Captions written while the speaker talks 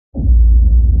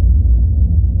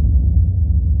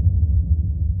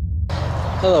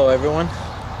Hello everyone.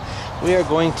 We are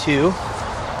going to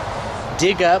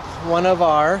dig up one of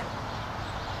our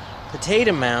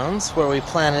potato mounds where we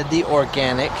planted the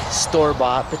organic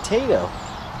store-bought potato.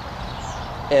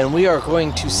 And we are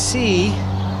going to see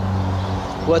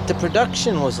what the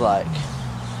production was like.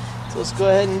 So let's go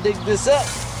ahead and dig this up.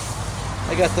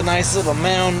 I got the nice little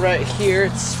mound right here.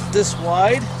 It's this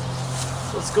wide.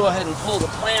 So let's go ahead and pull the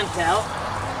plant out.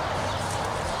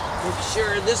 Make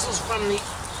sure this is from the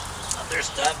other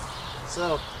stuff.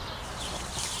 So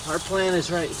our plant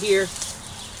is right here.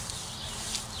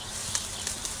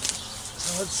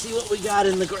 So let's see what we got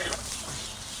in the ground.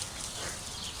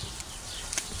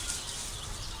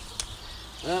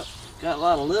 Well, got a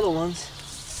lot of little ones.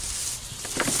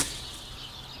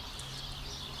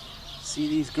 See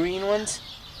these green ones?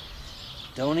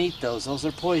 Don't eat those. Those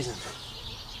are poison.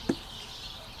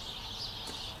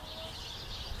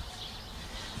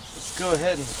 Let's go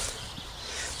ahead and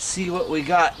see what we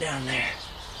got down there.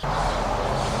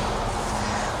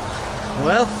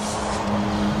 Well,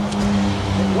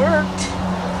 it worked.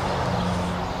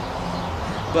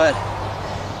 But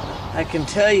I can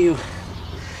tell you,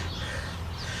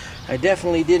 I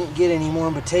definitely didn't get any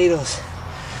more potatoes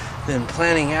than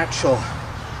planting actual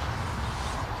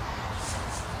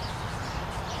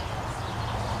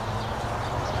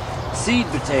seed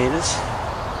potatoes.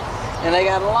 And I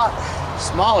got a lot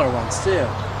smaller ones too.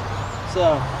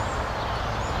 So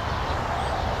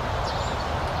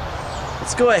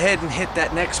let's go ahead and hit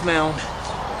that next mound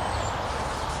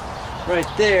right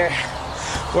there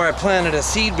where I planted a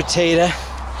seed potato,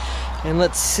 and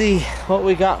let's see what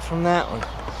we got from that one.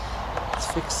 Let's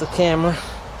fix the camera.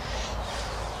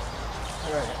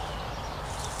 All right.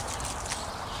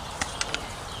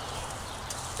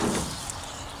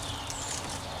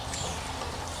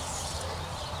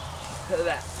 Look at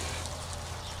that.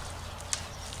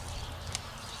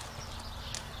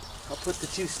 I'll put the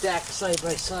two stacks side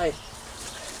by side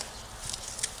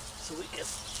so we can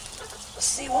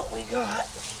see what we got.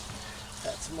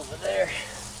 Got some over there.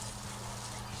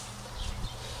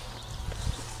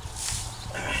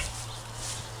 Alright.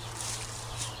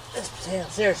 This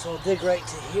potato's there, so I'll dig right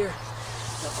to here.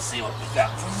 And we'll see what we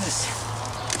got from this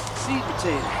seed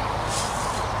potato.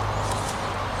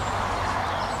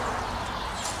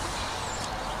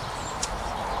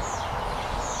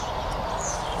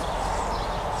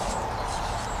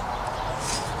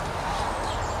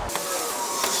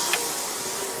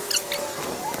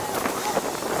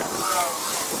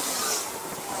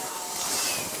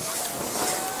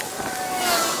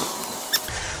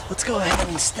 Let's go ahead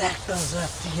and stack those up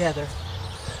together.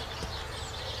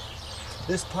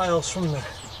 This pile's from the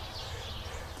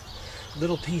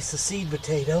little piece of seed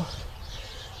potato.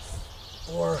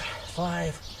 4,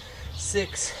 5,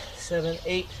 6, 7,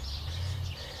 8,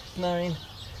 9,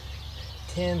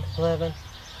 10, 11,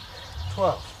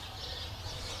 12.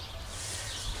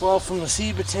 12 from the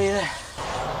seed potato.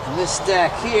 And this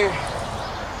stack here.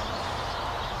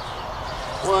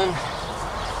 1,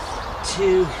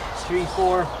 2, 3,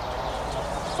 4,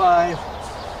 5,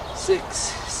 6,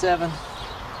 7,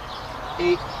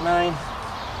 8, 9,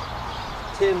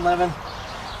 10, 11,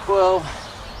 12,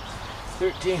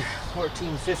 13,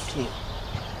 14, 15.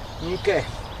 Okay.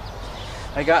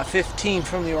 I got 15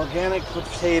 from the organic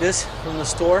potatoes from the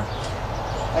store.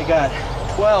 I got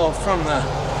 12 from the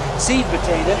seed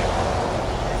potato.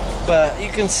 But you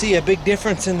can see a big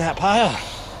difference in that pile.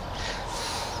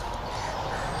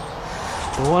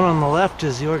 The one on the left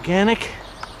is the organic.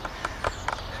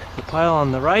 The pile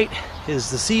on the right is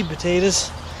the seed potatoes,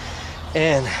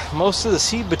 and most of the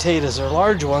seed potatoes are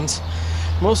large ones.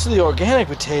 Most of the organic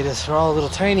potatoes are all little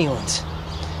tiny ones.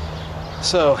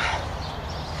 So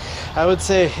I would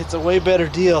say it's a way better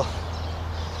deal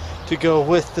to go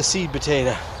with the seed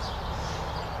potato.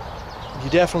 You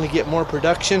definitely get more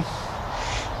production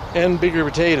and bigger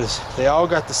potatoes. They all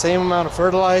got the same amount of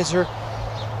fertilizer.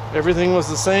 Everything was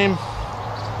the same.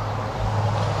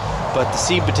 But the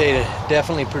seed potato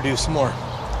definitely produced more,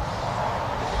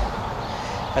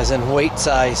 as in weight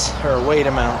size, or weight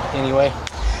amount anyway.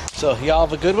 So y'all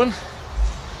have a good one,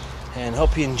 and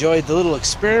hope you enjoyed the little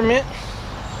experiment.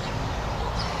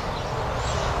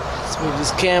 Let's move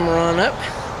this camera on up.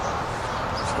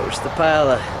 There's the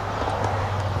pile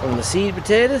from the seed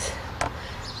potatoes,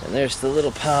 and there's the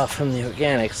little pile from the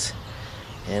organics,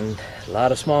 and a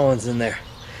lot of small ones in there.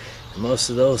 And most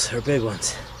of those are big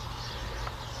ones.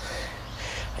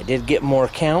 I did get more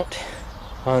count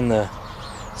on the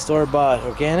store-bought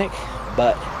organic,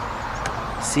 but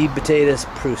seed potatoes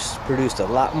produced a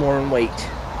lot more in weight.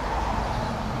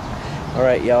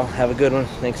 Alright y'all, have a good one.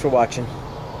 Thanks for watching.